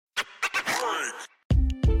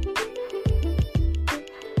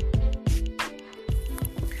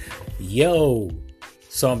Yo,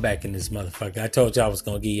 so I'm back in this motherfucker. I told y'all I was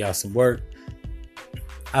gonna give y'all some work.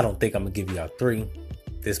 I don't think I'm gonna give y'all 3.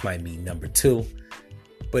 This might be number 2.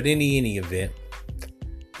 But in any event,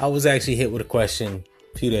 I was actually hit with a question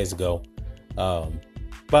a few days ago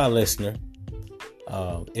by a listener.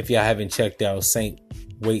 If y'all haven't checked out Saint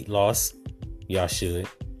Weight Loss, y'all should.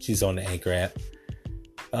 She's on the Anchor app.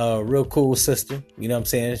 Real cool sister. You know what I'm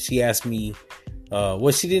saying? She asked me,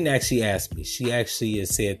 well, she didn't actually ask me. She actually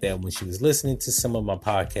has said that when she was listening to some of my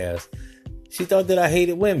podcasts, she thought that I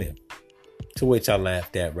hated women. To which I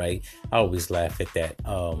laughed at, right? I always laugh at that.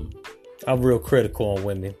 I'm real critical on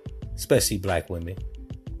women, especially black women,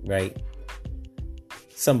 right?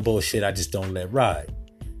 Some bullshit I just don't let ride.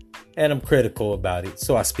 And I'm critical about it,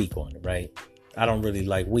 so I speak on it, right? I don't really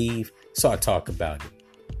like weave, so I talk about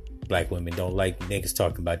it. Black women don't like niggas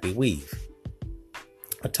talking about their weave.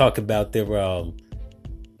 I talk about their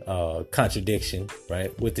contradiction,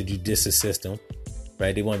 right, with the judicial system,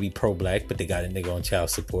 right? They want to be pro-black, but they got a nigga on child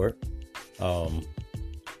support,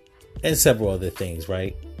 and several other things,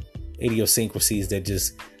 right? Idiosyncrasies that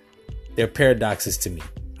they're paradoxes to me.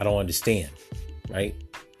 I don't understand, right?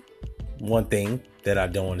 One thing that I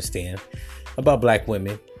don't understand about black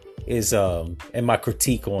women is, and my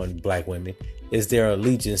critique on black women is their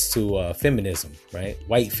allegiance to feminism, right?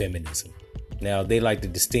 White feminism. Now, they like to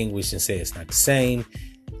distinguish and say it's not the same.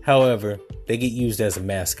 However, they get used as a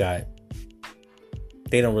mascot.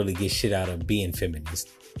 They don't really get shit out of being feminist.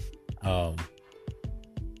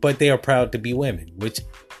 But they are proud to be women, which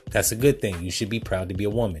that's a good thing. You should be proud to be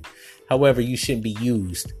a woman. However, you shouldn't be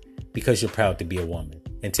used because you're proud to be a woman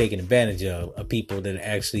and taking advantage of people that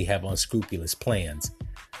actually have unscrupulous plans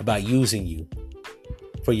about using you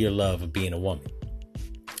for your love of being a woman.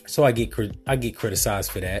 So I get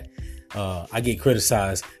criticized for that. I get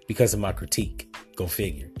criticized because of my critique. Go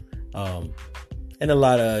figure. And a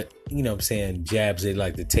lot of, you know what I'm saying, jabs they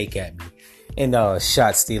like to take at me and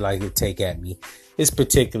shots they like to take at me is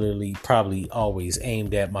particularly probably always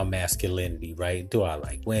aimed at my masculinity, right? Do I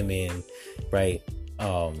like women, right?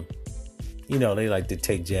 You know, they like to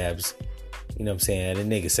take jabs, you know what I'm saying, the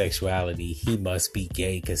nigga sexuality. He must be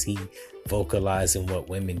gay because he vocalizing what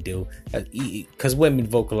women do. Because women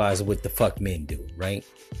vocalize what the fuck men do, right?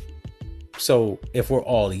 So if we're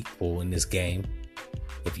all equal in this game,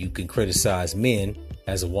 if you can criticize men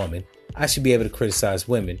as a woman, I should be able to criticize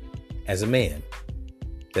women as a man.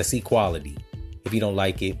 That's equality. If you don't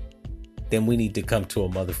like it, then we need to come to a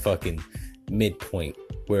motherfucking midpoint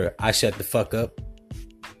where I shut the fuck up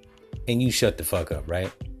and you shut the fuck up,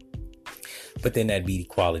 right? But then that'd be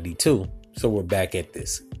equality too. So we're back at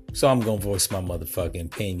this. So I'm going to voice my motherfucking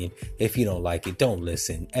opinion. If you don't like it, don't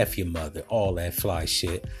listen. F your mother. All that fly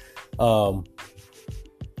shit. But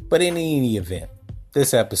in any event,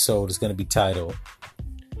 this episode is going to be titled,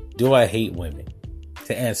 Do I Hate Women?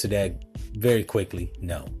 To answer that very quickly,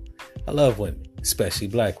 no. I love women, especially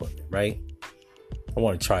black women, right? I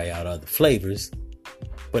want to try out other flavors.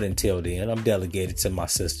 But until then, I'm delegated to my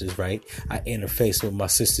sisters, right? I interface with my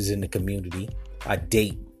sisters in the community. I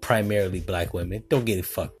date primarily black women. Don't get it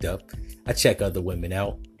fucked up. I check other women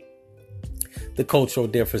out. The cultural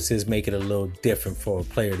differences make it a little different for a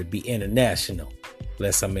player to be international,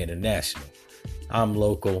 unless I'm international. I'm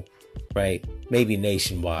local, right? Maybe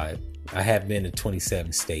nationwide. I have been to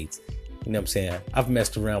 27 states. You know what I'm saying? I've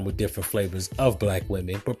messed around with different flavors of black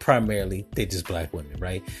women, but primarily they're just black women,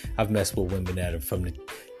 right? I've messed with women that are from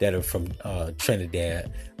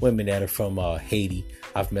Trinidad, women that are from Haiti.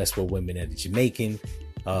 I've messed with women that are Jamaican,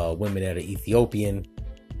 women that are Ethiopian,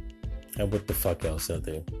 and what the fuck else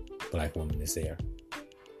other black woman is there?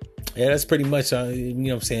 Yeah, that's pretty much, you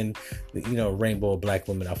know what I'm saying, you know, rainbow of black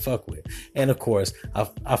women I fuck with. And of course,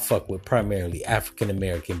 I fuck with primarily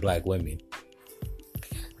African-American black women.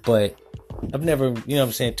 But I've never, you know what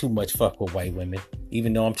I'm saying, too much fuck with white women,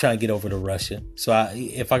 even though I'm trying to get over to Russia. So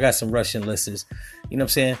if I got some Russian listeners, you know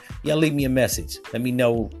what I'm saying, y'all leave me a message. Let me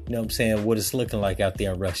know, you know what I'm saying, what it's looking like out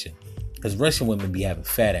there in Russia. Because Russian women be having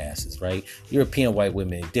fat asses, right? European white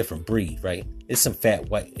women, a different breed, right? It's some fat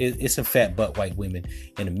butt white women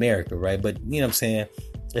in America, right? But you know what I'm saying?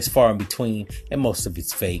 It's far in between, and most of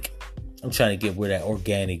it's fake. I'm trying to get where that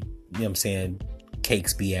organic, you know what I'm saying,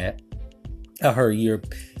 cakes be at. I heard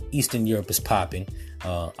Eastern Europe is popping.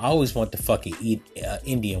 I always want to fucking eat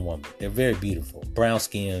Indian woman. They're very beautiful, brown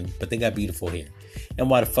skin, but they got beautiful hair. And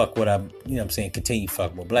why the fuck would I, you know what I'm saying, continue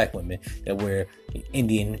fucking with black women that wear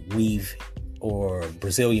Indian weave or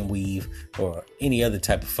Brazilian weave or any other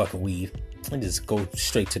type of fucking weave and just go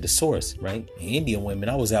straight to the source, right? Indian women,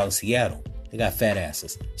 I was out in Seattle. They got fat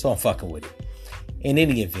asses, so I'm fucking with it. In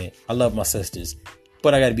any event, I love my sisters.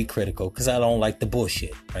 But I got to be critical because I don't like the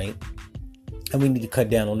bullshit, right? And we need to cut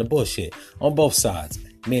down on the bullshit on both sides,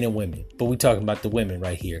 men and women. But we talking about the women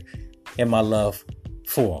right here and my love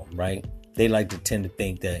for them, right? They like to tend to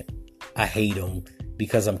think that I hate them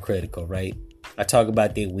because I'm critical, right? I talk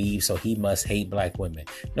about their weave, so he must hate black women.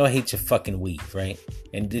 No, I hate your fucking weave, right?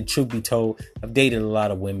 And the truth be told, I've dated a lot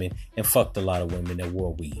of women and fucked a lot of women that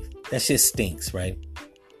wore weave. That shit stinks, right?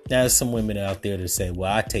 Now, there's some women out there that say,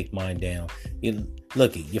 well, I take mine down.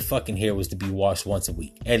 Look, your fucking hair was to be washed once a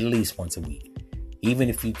week, at least once a week. Even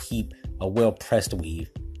if you keep a well-pressed weave,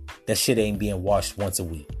 that shit ain't being washed once a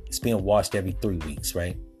week. It's being washed every 3 weeks,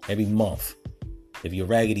 right? Every month. If you're a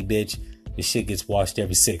raggedy bitch, your shit gets washed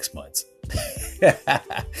every 6 months.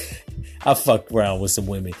 I fucked around with some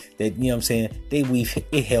women that, you know what I'm saying, they weave,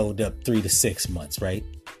 it held up 3 to 6 months, right?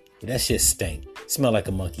 But that shit stank. Smell like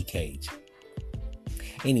a monkey cage.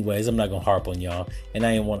 Anyways, I'm not gonna harp on y'all, and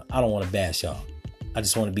I don't want to bash y'all. I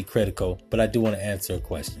just want to be critical, but I do want to answer a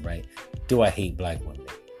question, right? Do I hate black women?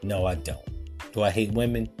 No, I don't. Do I hate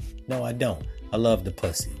women? No, I don't. I love the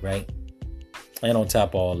pussy, right? And on top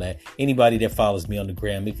of all that, anybody that follows me on the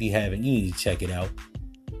gram, if you haven't, you need to check it out.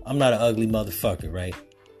 I'm not an ugly motherfucker, right?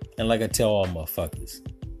 And like I tell all motherfuckers,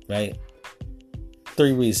 right?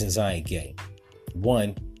 3 reasons I ain't gay.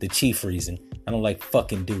 1, the chief reason, I don't like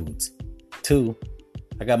fucking dudes. 2,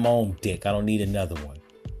 I got my own dick. I don't need another one.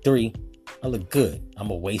 3, I look good. I'm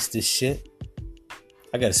gonna waste this shit.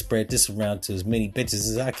 I gotta spread this around to as many bitches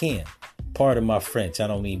as I can. Pardon my French. I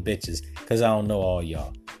don't mean bitches because I don't know all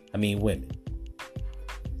y'all. I mean women.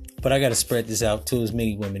 But I gotta spread this out to as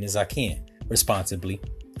many women as I can responsibly.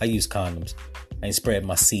 I use condoms. I ain't spread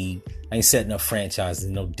my seed. I ain't setting up franchises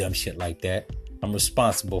and no dumb shit like that. I'm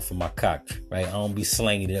responsible for my cock, right? I don't be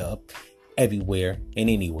slanging it up everywhere and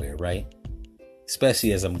anywhere, right?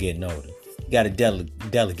 Especially as I'm getting older. You gotta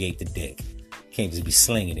delegate the dick. Can't just be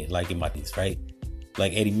slinging it like in my days, right?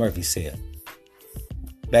 Like Eddie Murphy said.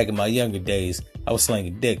 Back in my younger days, I was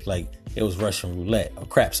slinging dick like it was Russian roulette or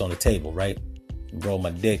craps on the table, right? Roll my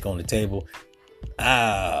dick on the table.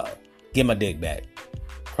 Get my dick back.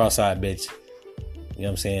 Cross-eyed bitch. You know what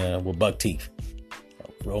I'm saying? With buck teeth.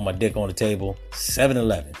 Roll my dick on the table.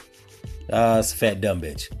 7-Eleven. It's a fat dumb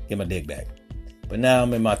bitch. Get my dick back. But now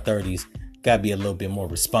I'm in my 30s. Gotta be a little bit more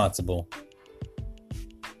responsible.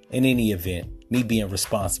 In any event, me being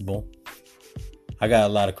responsible, I got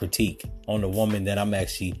a lot of critique on the woman that I'm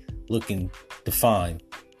actually looking to find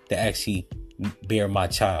to actually bear my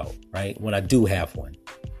child, right? When I do have one.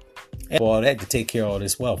 And for all that, to take care of all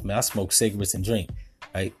this wealth, man, I smoke cigarettes and drink,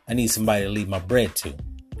 right? I need somebody to leave my bread to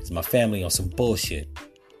because my family on some bullshit.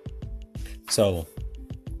 So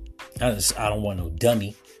I don't want no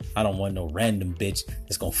dummy. I don't want no random bitch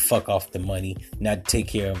that's going to fuck off the money, not take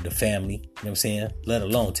care of the family, you know what I'm saying? Let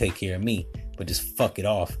alone take care of me, but just fuck it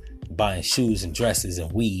off, buying shoes and dresses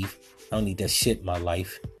and weave. I don't need that shit in my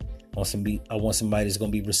life. I want somebody that's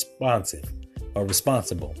going to be responsive or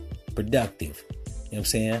responsible, productive. You know what I'm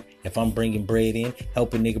saying? If I'm bringing bread in,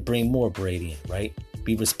 help a nigga bring more bread in, right?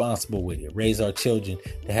 Be responsible with it. Raise our children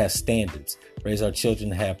to have standards. Raise our children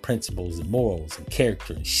to have principles and morals and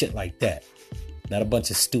character and shit like that. Not a bunch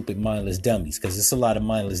of stupid, mindless dummies, because there's a lot of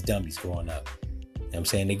mindless dummies growing up. You know what I'm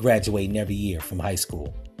saying? They graduating every year from high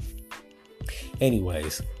school.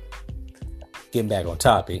 Anyways, getting back on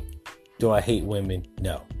topic. Do I hate women?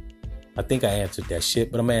 No. I think I answered that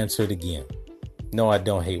shit, but I'm going to answer it again. No, I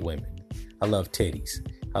don't hate women. I love titties.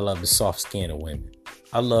 I love the soft skin of women.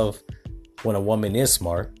 I love when a woman is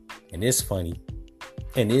smart and is funny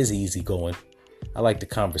and is easygoing. I like the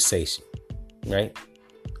conversation, right?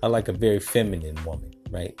 I like a very feminine woman,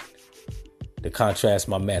 right? To contrast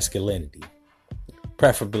my masculinity.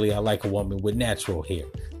 Preferably, I like a woman with natural hair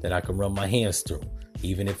that I can run my hands through,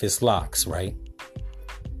 even if it's locks, right?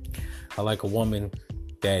 I like a woman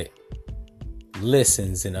that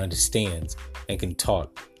listens and understands and can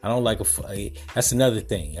talk. I don't like that's another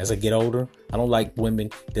thing. As I get older, I don't like women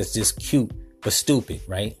that's just cute but stupid,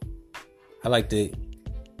 right? I like to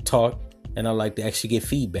talk and I like to actually get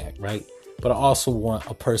feedback, right? But I also want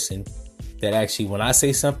a person that actually, when I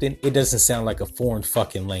say something, it doesn't sound like a foreign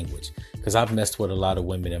fucking language. Because I've messed with a lot of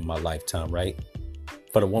women in my lifetime, right?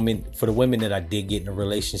 For the women that I did get in a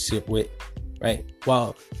relationship with, right?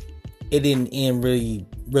 While it didn't end really,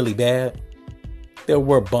 really bad, there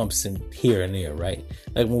were bumps in here and there, right?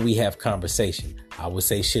 Like when we have conversation, I would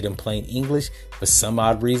say shit in plain English. For some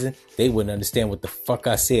odd reason, they wouldn't understand what the fuck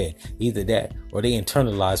I said. Either that or they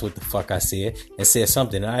internalized what the fuck I said and said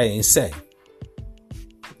something I didn't say.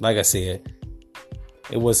 Like I said,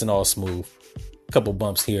 it wasn't all smooth. A couple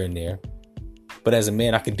bumps here and there. But as a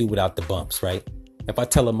man, I can do without the bumps, right? If I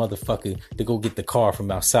tell a motherfucker to go get the car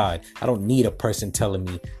from outside, I don't need a person telling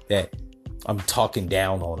me that I'm talking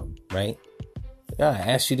down on them, right? Yeah,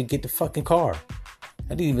 I asked you to get the fucking car. I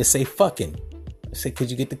didn't even say fucking. I said,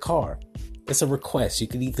 could you get the car? It's a request. You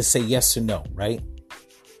can either say yes or no, right?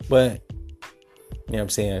 But, you know what I'm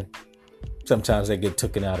saying? Sometimes they get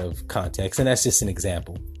taken out of context. And that's just an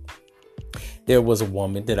example. There was a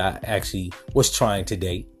woman that I actually was trying to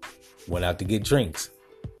date. Went out to get drinks.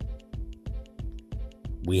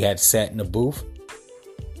 We had sat in a booth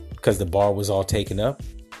because the bar was all taken up.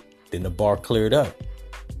 Then the bar cleared up.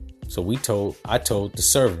 So I told the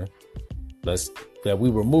server that we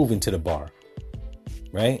were moving to the bar.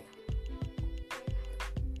 Right?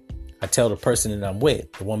 I tell the person that I'm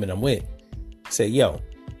with, the woman I'm with, say, yo,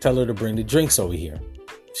 tell her to bring the drinks over here.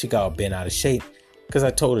 She got all bent out of shape because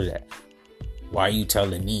I told her that. Why are you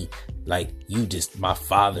telling me like you just my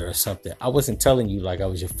father or something? I wasn't telling you like I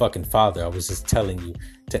was your fucking father. I was just telling you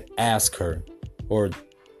to ask her, or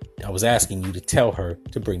I was asking you to tell her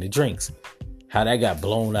to bring the drinks. How that got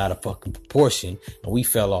blown out of fucking proportion and we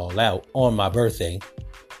fell all out on my birthday,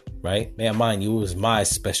 right? Man, mind you, it was my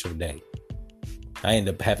special day. I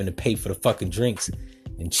ended up having to pay for the fucking drinks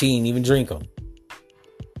and she didn't even drink them.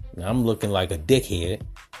 Now, I'm looking like a dickhead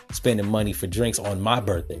spending money for drinks on my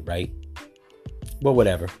birthday, right? But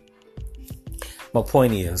whatever. My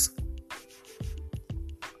point is,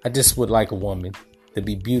 I just would like a woman to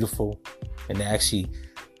be beautiful and to actually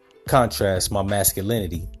contrast my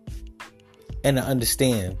masculinity and to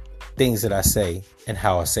understand things that I say and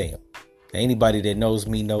how I say them. Now, anybody that knows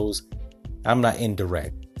me knows I'm not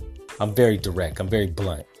indirect. I'm very direct. I'm very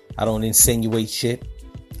blunt. I don't insinuate shit.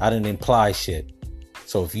 I don't imply shit.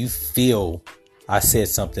 So if you feel I said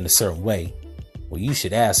something a certain way, well, you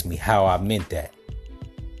should ask me how I meant that.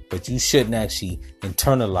 But you shouldn't actually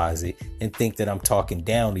internalize it and think that I'm talking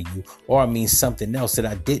down to you or I mean something else that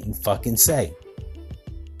I didn't fucking say.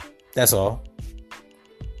 That's all.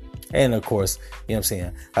 And of course, you know what I'm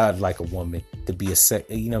saying? I'd like a woman to be a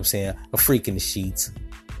freak in the sheets,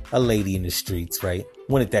 a lady in the streets, right?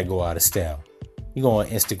 When did that go out of style? You go on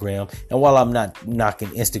Instagram, and while I'm not knocking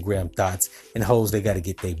Instagram thoughts and hoes, they got to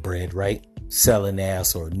get their bread, right? Selling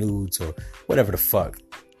ass or nudes or whatever the fuck.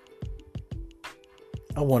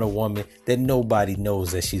 I want a woman that nobody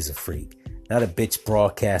knows that she's a freak. Not a bitch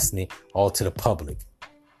broadcasting it all to the public.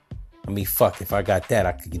 I mean, fuck, if I got that,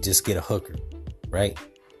 I could just get a hooker, right?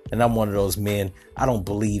 And I'm one of those men, I don't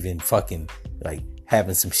believe in fucking like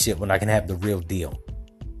having some shit when I can have the real deal,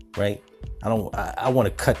 right? I want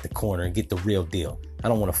to cut the corner and get the real deal. I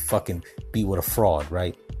don't want to fucking be with a fraud,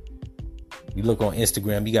 right? You look on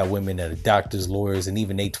Instagram, you got women that are doctors, lawyers, and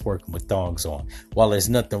even they twerking with thongs on. While there's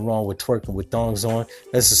nothing wrong with twerking with thongs on,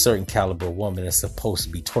 there's a certain caliber of woman that's supposed to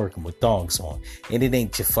be twerking with thongs on. And it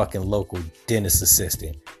ain't your fucking local dentist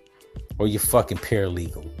assistant or your fucking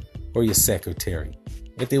paralegal or your secretary.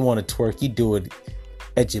 If they want to twerk, you do it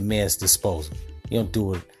at your man's disposal. You don't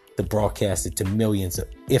do it to broadcast it to millions,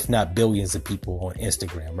 if not billions of people on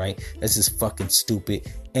Instagram, right? That's just fucking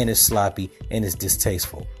stupid and it's sloppy and it's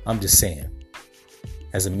distasteful. I'm just saying.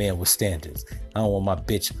 As a man with standards, I don't want my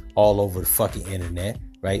bitch all over the fucking internet,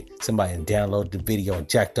 right? Somebody downloaded the video and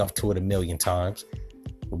jacked off to it 1,000,000 times.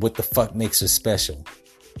 What the fuck makes her special?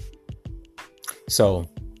 So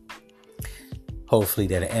hopefully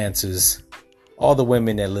that answers all the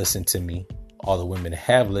women that listen to me, all the women that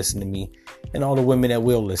have listened to me, and all the women that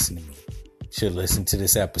will listen to me should listen to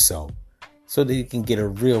this episode so that you can get a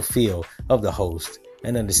real feel of the host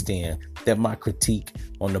and understand that my critique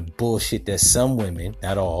on the bullshit that some women,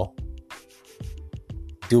 not all,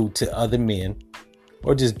 do to other men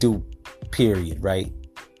or just do, period, right?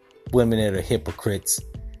 Women that are hypocrites,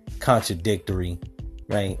 contradictory,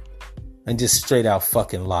 right? And just straight out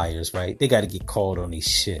fucking liars, right? They got to get called on these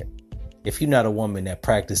shit. If you're not a woman that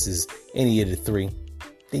practices any of the three,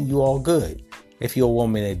 then you all good. If you're a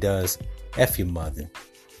woman that does, F your mother.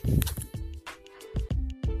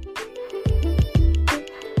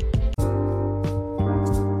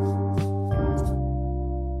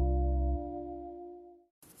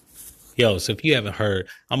 Yo, so if you haven't heard,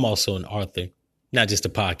 I'm also an author, not just a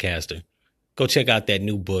podcaster. Go check out that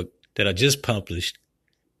new book that I just published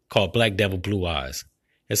called Black Devil Blue Eyes.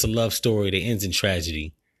 It's a love story that ends in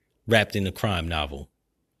tragedy, wrapped in a crime novel.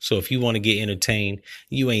 So if you want to get entertained,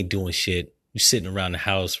 you ain't doing shit. You're sitting around the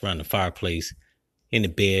house, around the fireplace, in the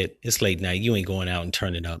bed. It's late night. You ain't going out and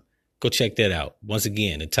turning up. Go check that out. Once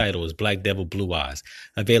again, the title is Black Devil Blue Eyes,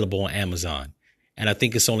 available on Amazon. And I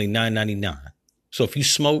think it's only $9.99. So if you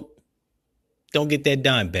smoke, don't get that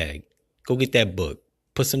dime bag. Go get that book.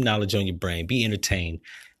 Put some knowledge on your brain. Be entertained.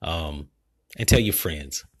 And tell your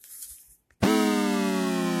friends.